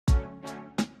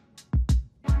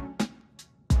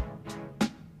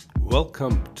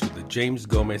Welcome to the James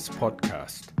Gomez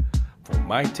podcast for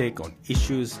my take on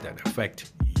issues that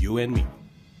affect you and me.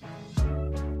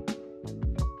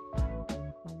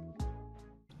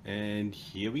 And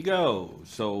here we go.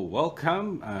 So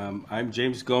welcome. I'm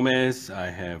James Gomez. I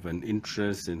have an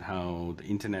interest in how the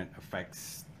internet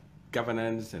affects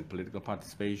governance and political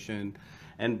participation,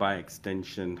 and by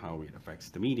extension, how it affects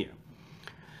the media.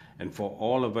 And for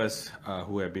all of us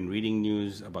who have been reading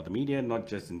news about the media, not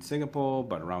just in Singapore,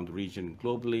 but around the region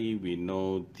globally, we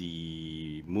know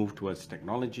the move towards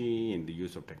technology and the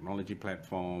use of technology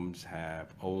platforms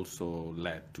have also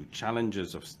led to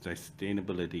challenges of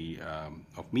sustainability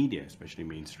of media, especially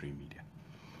mainstream media.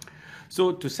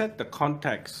 So to set the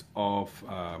context of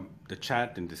the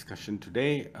chat and discussion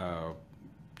today,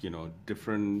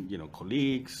 different,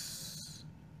 colleagues,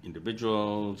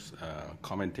 individuals,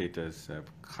 commentators have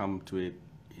come to it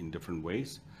in different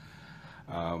ways.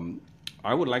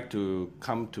 I would like to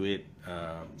come to it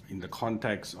in the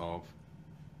context of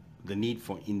the need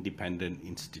for independent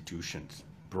institutions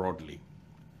broadly,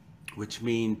 which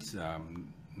means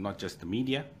not just the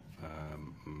media.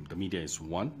 The media is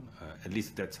one, at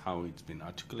least that's how it's been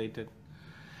articulated,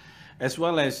 as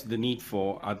well as the need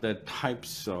for other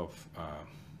types of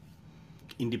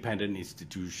independent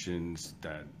institutions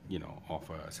that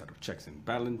offer a set of checks and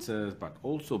balances, but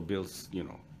also builds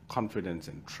confidence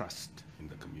and trust in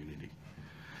the community.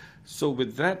 So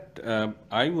with that,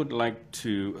 I would like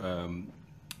to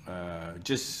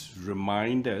just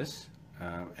remind us,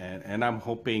 and I'm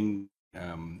hoping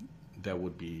there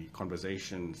would be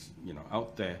conversations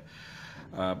out there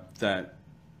that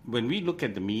when we look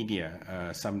at the media,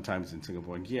 sometimes in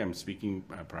Singapore, and here I'm speaking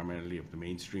primarily of the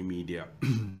mainstream media.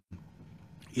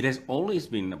 It has always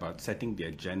been about setting the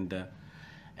agenda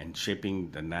and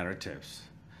shaping the narratives.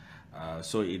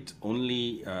 So it's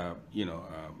only,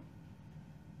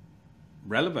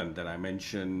 relevant that I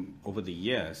mention over the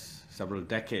years, several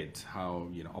decades, how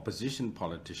opposition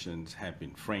politicians have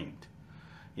been framed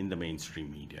in the mainstream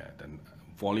media. The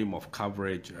volume of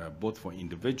coverage, both for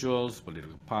individuals,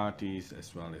 political parties,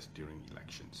 as well as during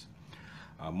elections.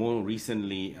 More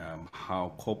recently,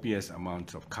 how copious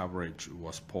amounts of coverage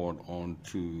was poured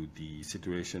onto the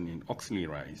situation in Oxley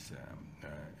Rise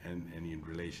and in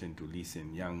relation to Lee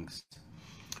Hsien Loong's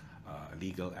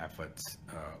legal efforts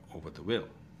over the will.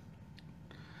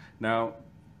 Now,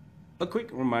 a quick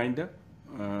reminder,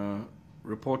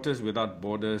 Reporters Without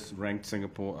Borders ranked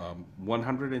Singapore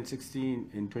 160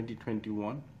 in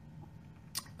 2021,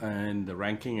 and the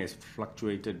ranking has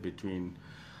fluctuated between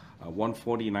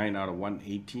 149 out of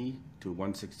 180 to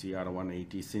 160 out of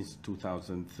 180 since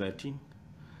 2013,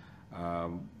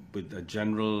 with a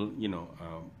general,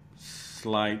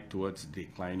 slide towards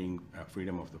declining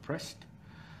freedom of the press.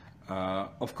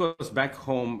 Of course, back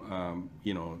home,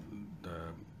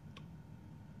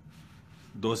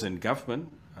 those in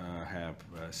government have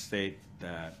said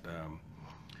that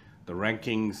the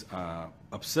rankings are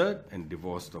absurd and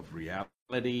divorced of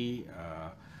reality.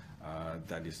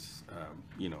 That is,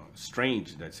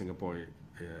 strange that Singapore's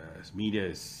media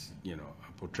is,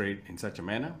 portrayed in such a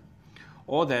manner,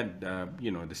 or that,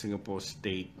 the Singapore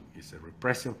state is a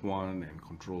repressive one and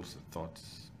controls the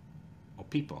thoughts of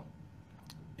people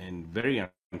and very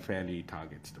unfairly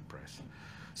targets the press.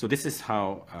 So this is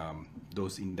how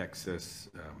those indexes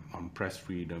on press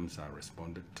freedoms are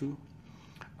responded to,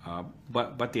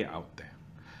 but they're out there.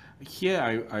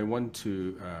 Here I want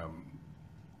to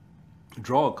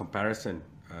draw a comparison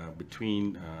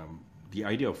between the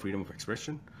idea of freedom of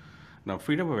expression. Now,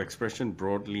 freedom of expression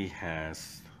broadly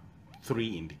has three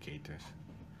indicators: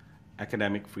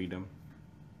 academic freedom,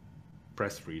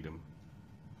 press freedom,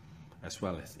 as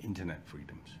well as internet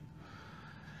freedoms.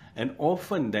 And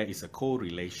often there is a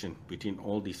correlation between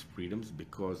all these freedoms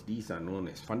because these are known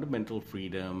as fundamental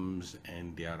freedoms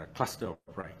and they are a cluster of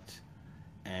rights.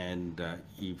 And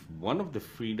if one of the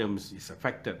freedoms is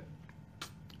affected,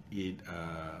 it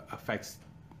affects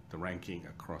the ranking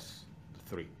across the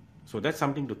three. So that's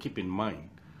something to keep in mind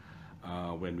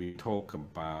when we talk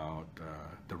about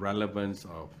the relevance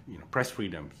of press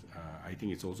freedoms. I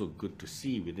think it's also good to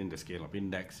see within the scale of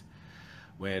index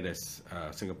where does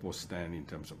Singapore stand in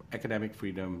terms of academic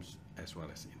freedoms as well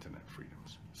as internet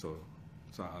freedoms. So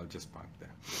I'll just park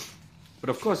there. But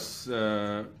of course,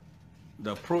 the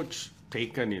approach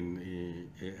taken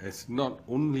has not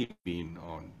only been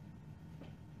on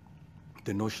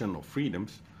the notion of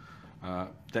freedoms,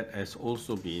 that has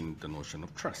also been the notion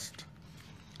of trust.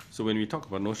 So when we talk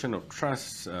about notion of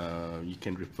trust, you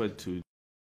can refer to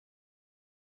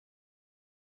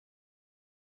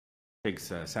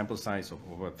takes a sample size of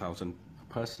over 1,000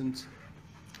 persons,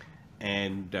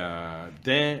 and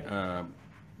there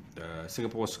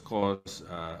Singapore scores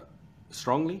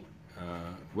strongly,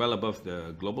 well above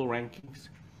the global rankings.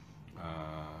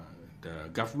 The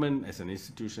government as an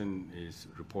institution is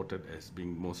reported as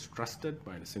being most trusted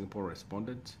by the Singapore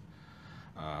respondents,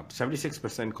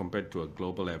 76% compared to a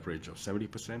global average of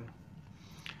 70%.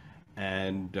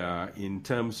 And in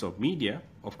terms of media,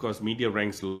 of course, media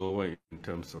ranks lower in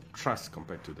terms of trust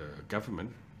compared to the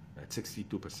government at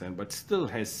 62%, but still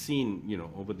has seen,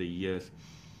 over the years,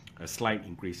 a slight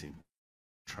increase in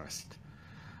trust.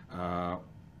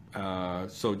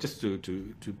 So just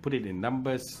to put it in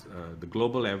numbers, the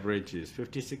global average is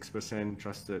 56%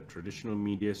 trusted traditional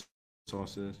media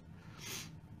sources,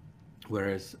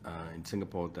 whereas in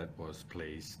Singapore that was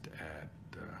placed at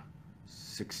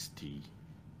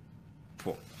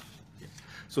 64. Yeah.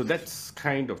 So that's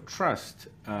kind of trust.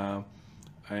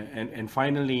 And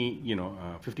finally,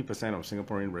 50% of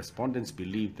Singaporean respondents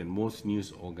believe that most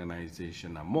news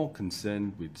organizations are more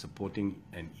concerned with supporting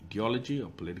an ideology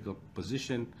or political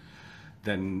position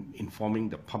than informing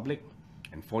the public,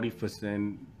 and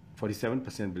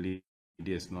 47% believe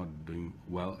media is not doing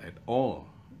well at all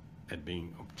at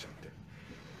being objective.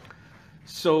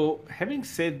 So, having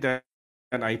said that,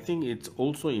 and I think it's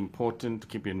also important to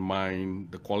keep in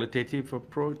mind the qualitative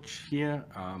approach here.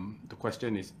 The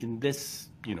question is, in this,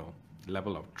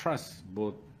 level of trust,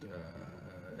 both,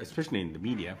 especially in the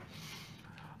media,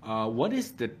 what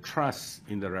is the trust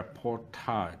in the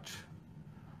reportage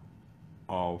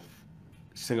of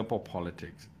Singapore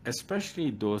politics, especially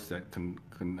those that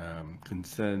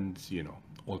concerns,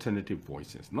 alternative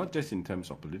voices, not just in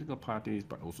terms of political parties,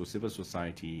 but also civil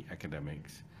society,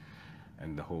 academics,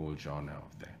 and the whole genre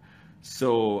of that.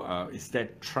 So is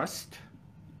that trust,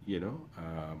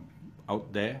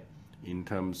 out there in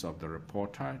terms of the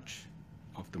reportage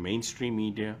of the mainstream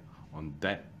media on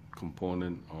that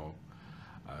component of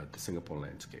the Singapore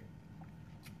landscape?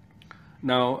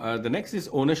 Now, the next is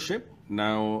ownership.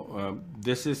 Now,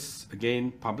 this is,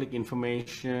 again, public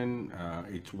information.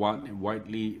 It's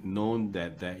widely known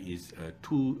that there is a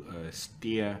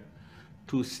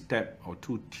two-step or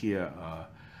two-tier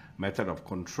method of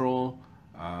control.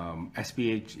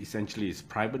 SPH essentially is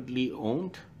privately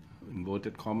owned,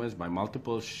 inverted commas, by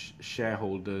multiple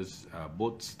shareholders,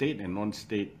 both state and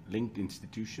non-state linked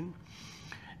institution.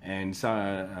 And so,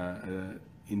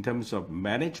 in terms of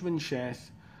management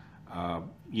shares,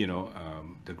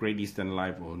 the Great Eastern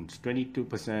Life owns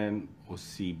 22%,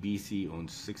 OCBC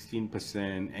owns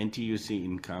 16%, NTUC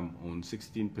Income owns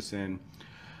 16%,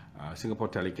 Singapore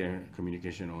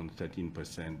Telecommunication owns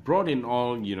 13%. Brought in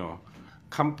all,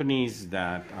 companies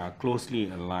that are closely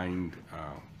aligned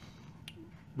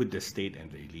with the state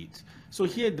and the elites. So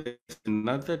here there's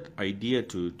another idea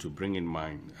to bring in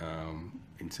mind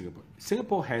in Singapore.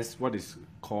 Singapore has what is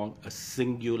called a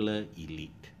singular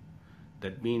elite.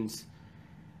 That means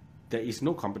there is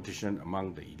no competition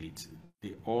among the elites.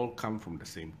 They all come from the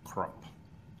same crop,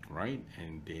 right?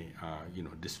 And they are,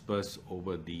 dispersed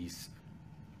over these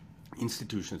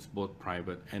institutions, both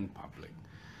private and public.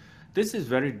 This is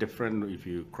very different if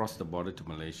you cross the border to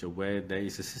Malaysia, where there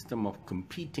is a system of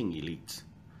competing elites,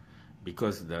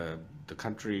 because the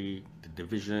country, the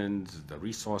divisions, the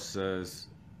resources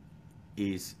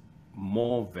is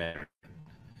more varied.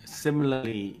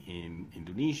 Similarly in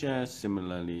Indonesia,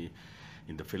 similarly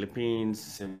in the Philippines,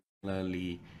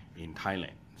 similarly in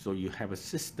Thailand. So you have a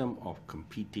system of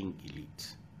competing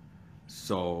elites.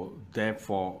 So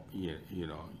therefore, you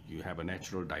have a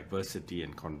natural diversity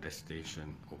and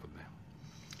contestation over there.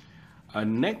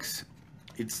 Next,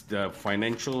 it's the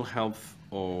financial health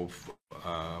of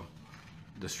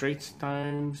the Straits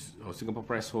Times or Singapore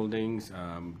Press Holdings.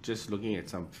 Just looking at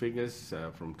some figures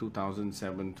from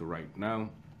 2007 to right now.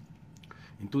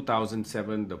 In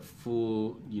 2007, the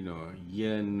full,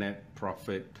 year net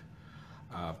profit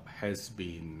has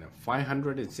been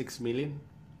 506 million,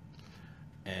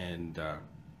 and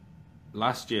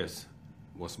last year's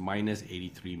was minus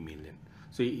 83 million.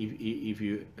 So if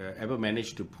you ever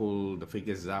manage to pull the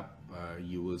figures up,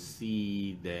 you will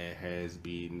see there has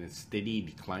been a steady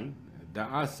decline. There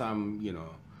are some,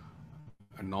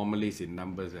 anomalies in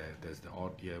numbers. There's the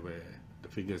odd year where the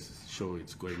figures show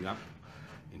it's going up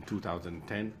in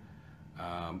 2010,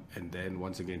 and then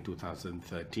once again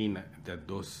 2013, that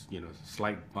those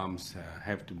slight bumps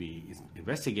have to be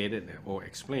investigated or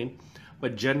explained,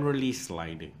 but generally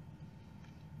sliding.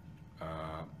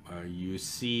 You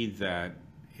see that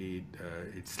it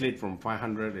slid from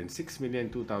 506 million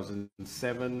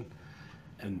 2007,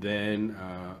 and then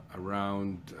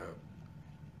around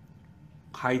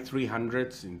high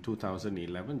 300s in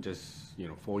 2011, just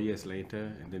 4 years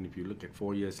later. And then if you look at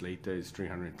 4 years later, it's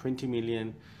 320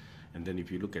 million, And then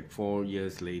if you look at 4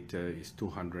 years later, it's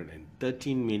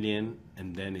 213 million,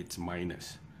 and then it's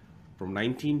minus. From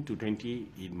 19 to 20,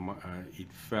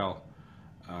 it fell,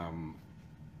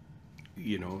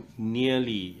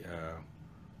 nearly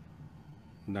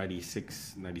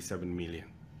 96, 97 million.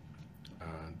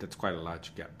 That's quite a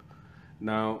large gap.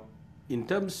 Now, in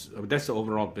terms of, that's the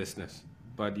overall business.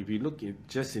 But if you look at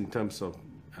just in terms of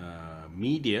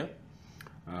media,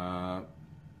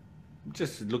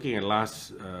 just looking at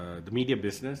the media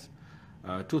business,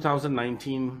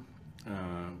 2019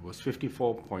 was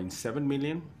 54.7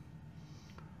 million.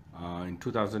 In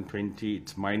 2020,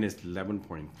 it's minus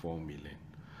 11.4 million.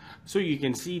 So you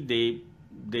can see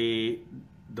the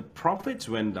profits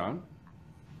went down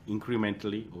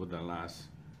incrementally over the last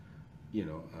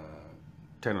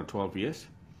 10 or 12 years.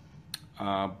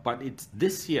 But it's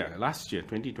this year, last year,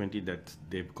 2020, that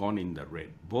they've gone in the red,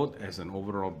 both as an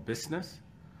overall business,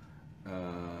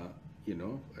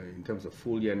 in terms of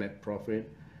full year net profit,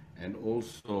 and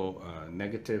also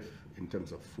negative in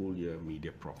terms of full year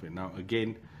media profit. Now,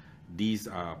 again, these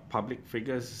are public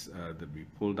figures that we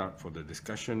pulled out for the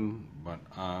discussion, but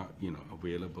are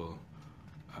available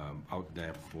out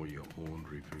there for your own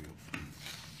review.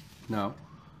 Now,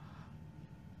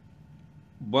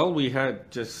 well, we had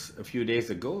just a few days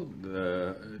ago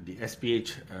the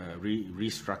SPH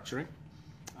restructuring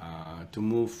to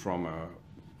move from a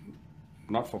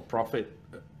not-for-profit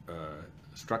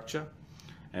structure,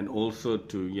 and also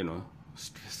to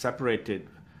separate it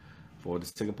for the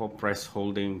Singapore Press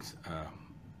Holdings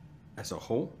as a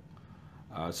whole.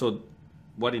 So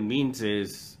what it means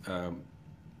is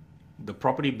the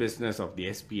property business of the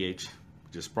SPH,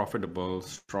 which is profitable,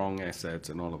 strong assets,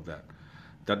 and all of that,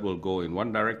 that will go in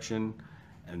one direction,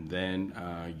 and then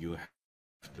you have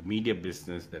the media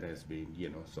business that has been,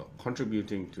 so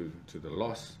contributing to the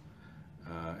loss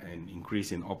and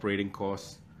increase in operating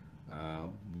costs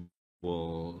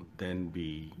will then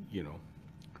be,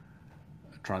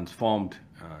 transformed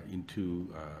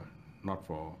into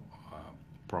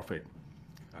not-for-profit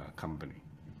company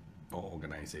or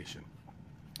organization.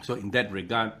 So in that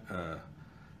regard,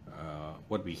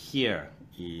 what we hear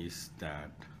is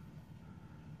that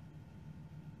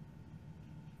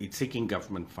it's seeking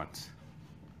government funds.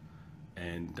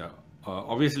 And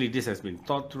obviously this has been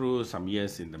thought through some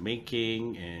years in the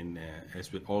making, and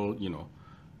as with all,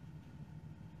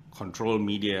 control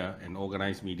media and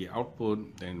organized media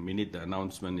output, then the minute the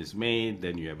announcement is made,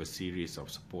 then you have a series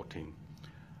of supporting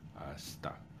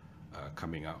stuff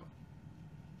coming out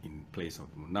in place of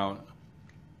them. Now,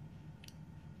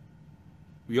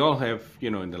 we all have,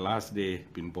 in the last day,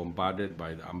 been bombarded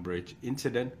by the Umbridge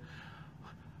incident.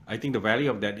 I think the value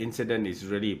of that incident is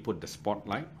really put the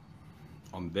spotlight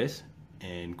on this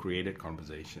and created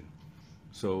conversation.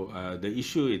 So the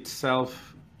issue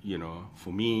itself,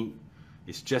 for me,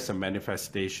 is just a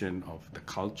manifestation of the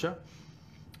culture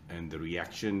and the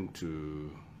reaction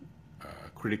to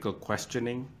critical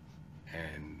questioning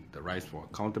and the rise for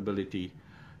accountability.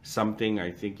 Something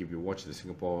I think if you watch the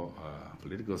Singapore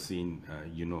political scene,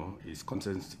 is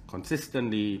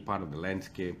consistently part of the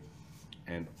landscape,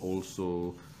 and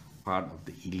also part of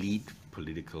the elite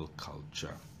political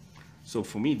culture. So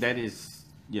for me, that is,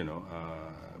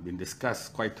 been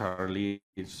discussed quite thoroughly,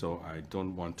 so I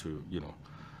don't want to,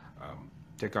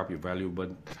 take up your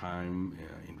valuable time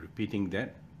in repeating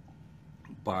that.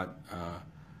 But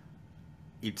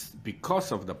it's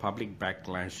because of the public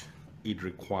backlash, it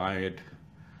required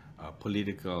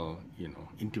political,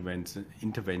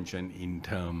 intervention in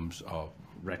terms of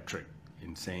rhetoric,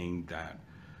 in saying that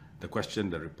the question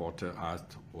the reporter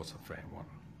asked was a fair one.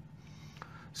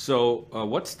 So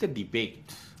what's the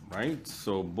debate, right?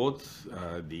 So both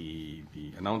the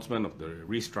announcement of the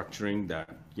restructuring that,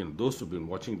 those who've been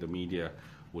watching the media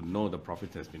would know the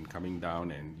profit has been coming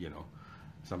down, and,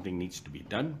 something needs to be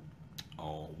done,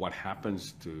 or what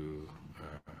happens to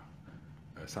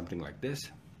something like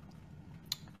this.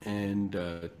 And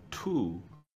two,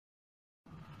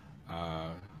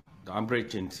 the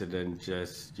Umbridge incident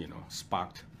just,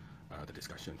 sparked the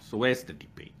discussion. So where's the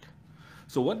debate?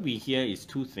 So what we hear is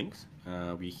two things.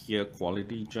 We hear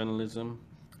quality journalism,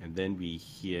 and then we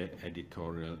hear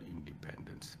editorial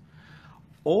independence.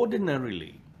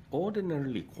 Ordinarily,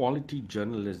 quality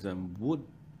journalism would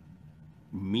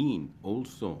mean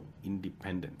also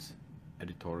independence,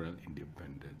 editorial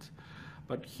independence.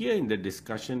 But here in the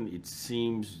discussion, it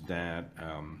seems that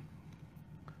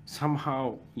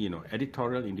somehow,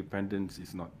 editorial independence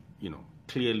is not,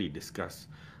 clearly discussed,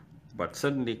 but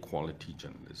certainly quality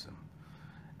journalism.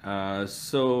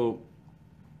 So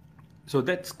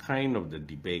that's kind of the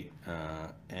debate,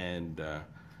 and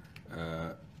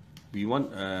we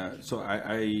want, so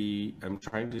I am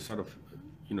trying to sort of,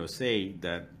 say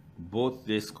that both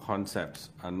these concepts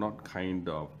are not kind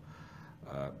of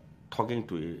talking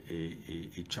to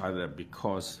each other,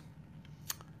 because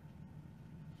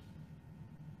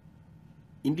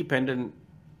independent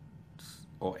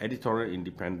or editorial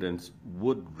independence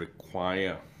would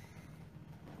require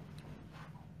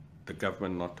the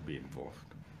government not to be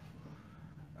involved,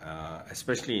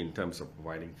 especially in terms of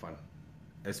providing funds,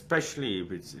 especially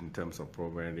if it's in terms of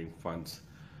providing funds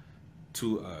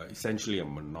to essentially a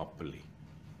monopoly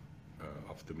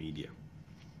of the media,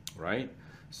 right?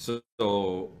 So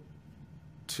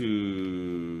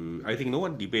I think no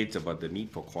one debates about the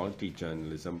need for quality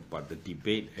journalism, but the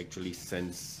debate actually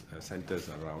centers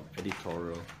around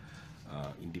editorial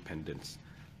independence.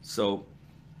 So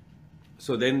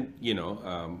then,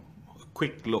 a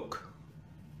quick look.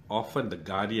 Often the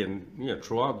Guardian,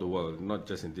 throughout the world, not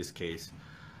just in this case,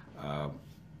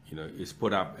 is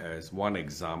put up as one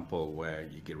example where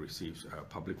you can receive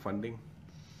public funding.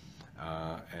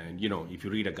 And if you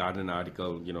read a Guardian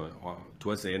article,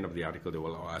 towards the end of the article, they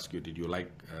will ask you, did you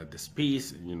like this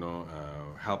piece?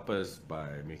 Help us by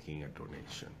making a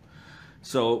donation.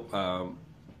 So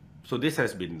this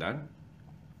has been done,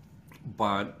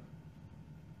 but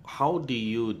how do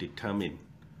you determine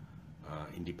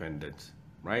independence,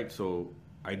 right? So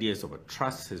ideas of a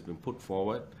trust has been put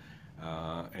forward,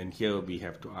 and here we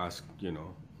have to ask,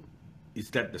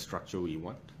 is that the structure we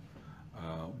want?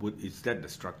 Is that the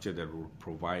structure that will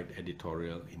provide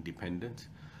editorial independence?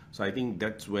 So I think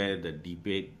that's where the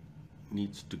debate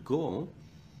needs to go,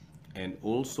 and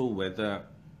also whether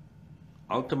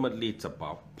ultimately it's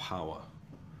about power,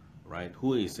 right?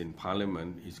 Who is in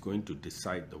parliament is going to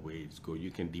decide the way it's going.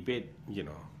 You can debate,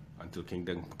 until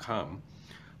kingdom come,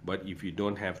 but if you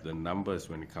don't have the numbers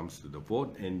when it comes to the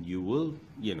vote, and you will,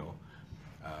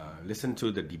 listen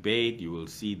to the debate, you will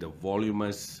see the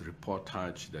voluminous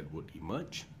reportage that would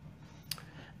emerge.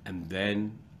 And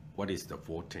then what is the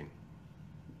voting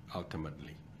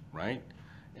ultimately, right?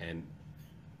 And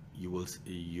you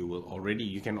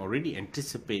can already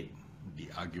anticipate the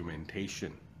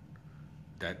argumentation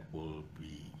that will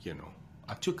be,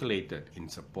 articulated in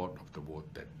support of the vote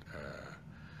that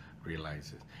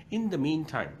realizes. In the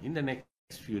meantime, in the next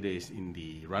few days, in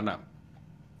the run-up,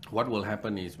 what will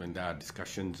happen is, when there are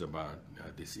discussions about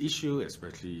this issue,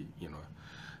 especially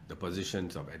the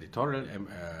positions of editorial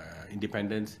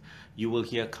independence, you will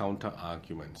hear counter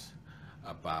arguments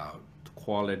about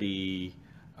quality,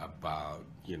 about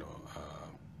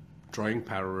drawing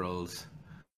parallels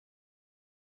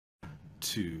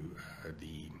to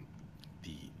the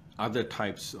other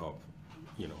types of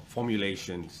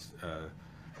formulations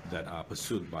that are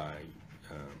pursued by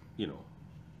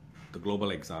the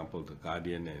global example, the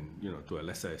Guardian, and to a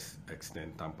lesser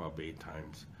extent, Tampa Bay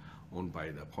Times, owned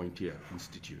by the Poitier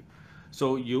Institute.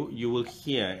 So you will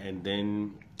hear, and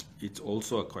then it's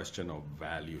also a question of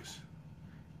values.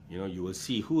 You will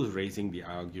see who is raising the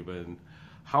argument,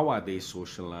 how are they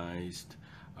socialized,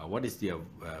 what is their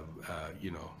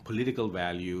political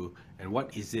value, and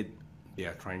what is it they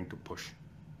are trying to push.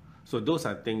 So those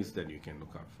are things that you can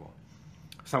look out for.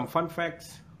 Some fun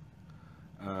facts.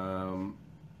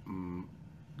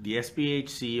 The SPH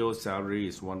CEO salary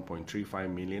is 1.35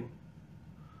 million.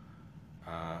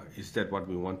 Is that what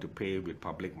we want to pay with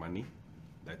public money?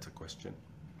 That's a question.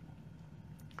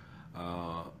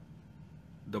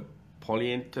 The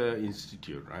Polyenter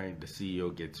Institute, right? The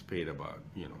CEO gets paid about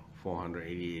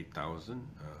 488,000.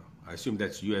 I assume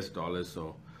that's US dollars,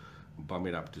 so bump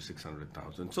it up to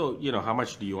 600,000. So how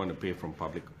much do you want to pay from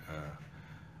public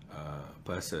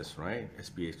purses, right?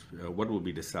 SPH. What will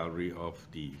be the salary of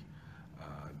the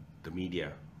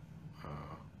media,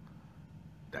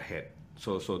 the head?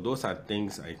 So those are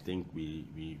things I think we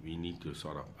need to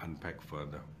sort of unpack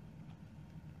further.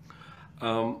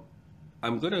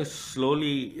 I'm going to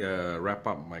slowly wrap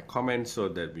up my comments so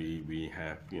that we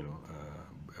have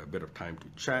a bit of time to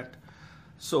chat.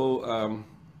 So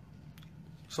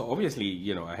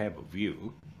obviously I have a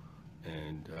view,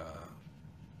 and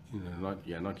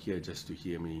you're not here just to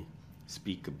hear me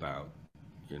speak about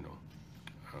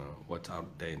what's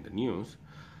out there in the news.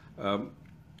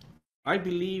 I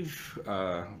believe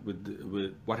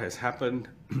with what has happened,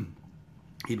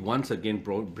 it once again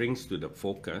brings to the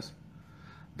focus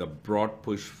the broad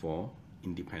push for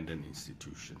independent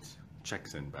institutions,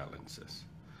 checks and balances,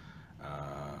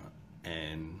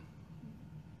 and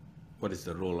what is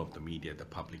the role of the media, the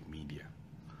public media,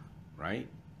 right?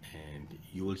 And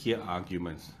you will hear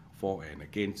arguments for and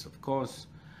against, of course,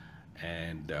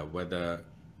 and whether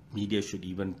media should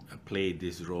even play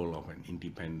this role of an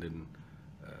independent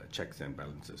checks and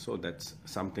balances. So that's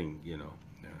something,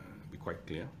 be quite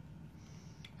clear.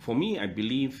 For me, I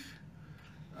believe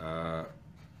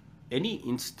any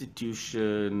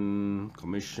institution,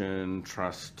 commission,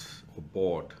 trust, or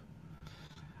board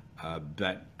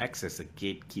that acts as a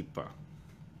gatekeeper,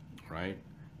 right,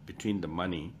 between the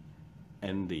money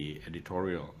and the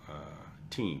editorial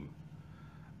team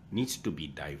needs to be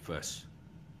diverse.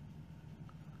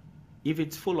 If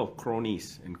it's full of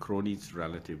cronies and cronies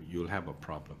relative, you'll have a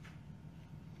problem.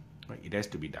 Right? It has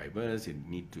to be diverse. It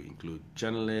needs to include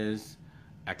journalists,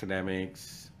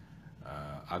 academics,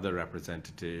 other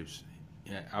representatives.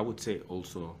 Yeah, I would say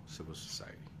also civil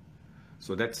society.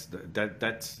 So that's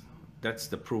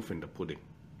the proof in the pudding.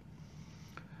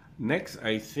 Next,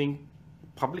 I think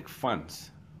public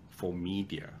funds for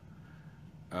media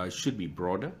should be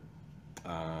broader.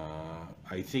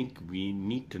 I think we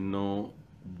need to know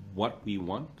what we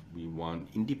want. We want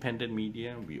independent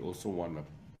media. We also want a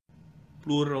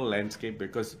plural landscape,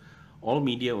 because all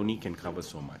media only can cover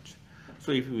so much.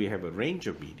 So if we have a range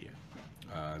of media,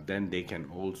 then they can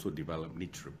also develop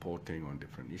niche reporting on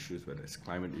different issues, whether it's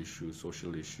climate issues,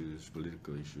 social issues,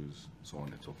 political issues, so on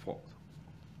and so forth.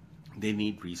 They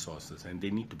need resources and they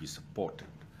need to be supported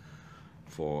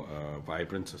for a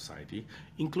vibrant society,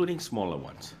 including smaller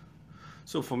ones.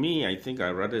 So for me, I think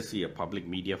I'd rather see a public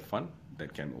media fund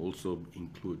that can also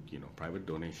include, private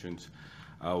donations,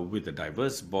 with a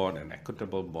diverse board and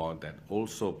equitable board that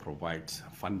also provides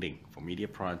funding for media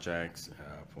projects,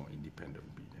 for independent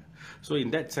media. So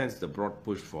in that sense, the broad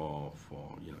push for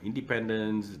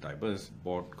independence, diverse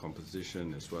board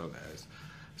composition, as well as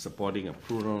supporting a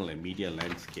plural and media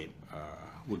landscape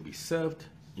would be served,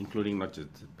 including not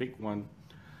just the big one,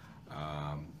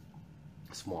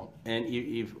 small. And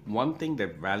if one thing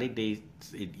that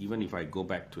validates it, even if I go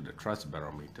back to the trust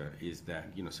barometer, is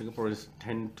that Singaporeans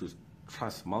tend to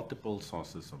trust multiple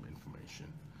sources of information.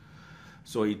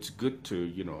 So it's good to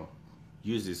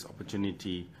use this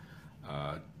opportunity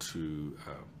to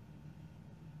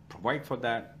provide for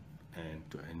that and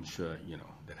to ensure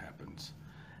that happens.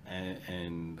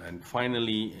 And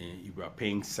finally, if we are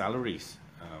paying salaries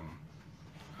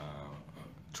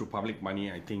through public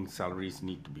money, I think salaries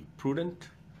need to be prudent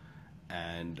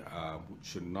and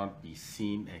should not be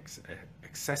seen as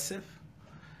excessive,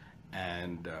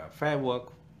 and fair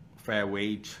work, fair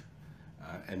wage,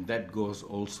 and that goes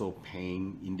also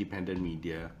paying independent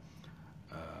media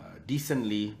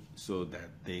decently, so that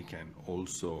they can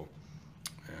also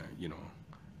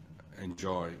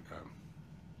enjoy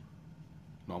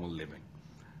normal living.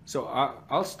 So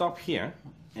I'll stop here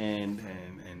and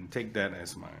take that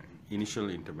as my initial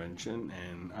intervention,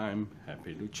 and I'm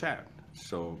happy to chat.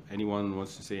 So anyone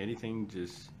wants to say anything,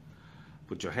 just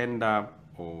put your hand up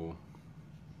or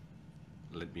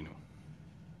let me know.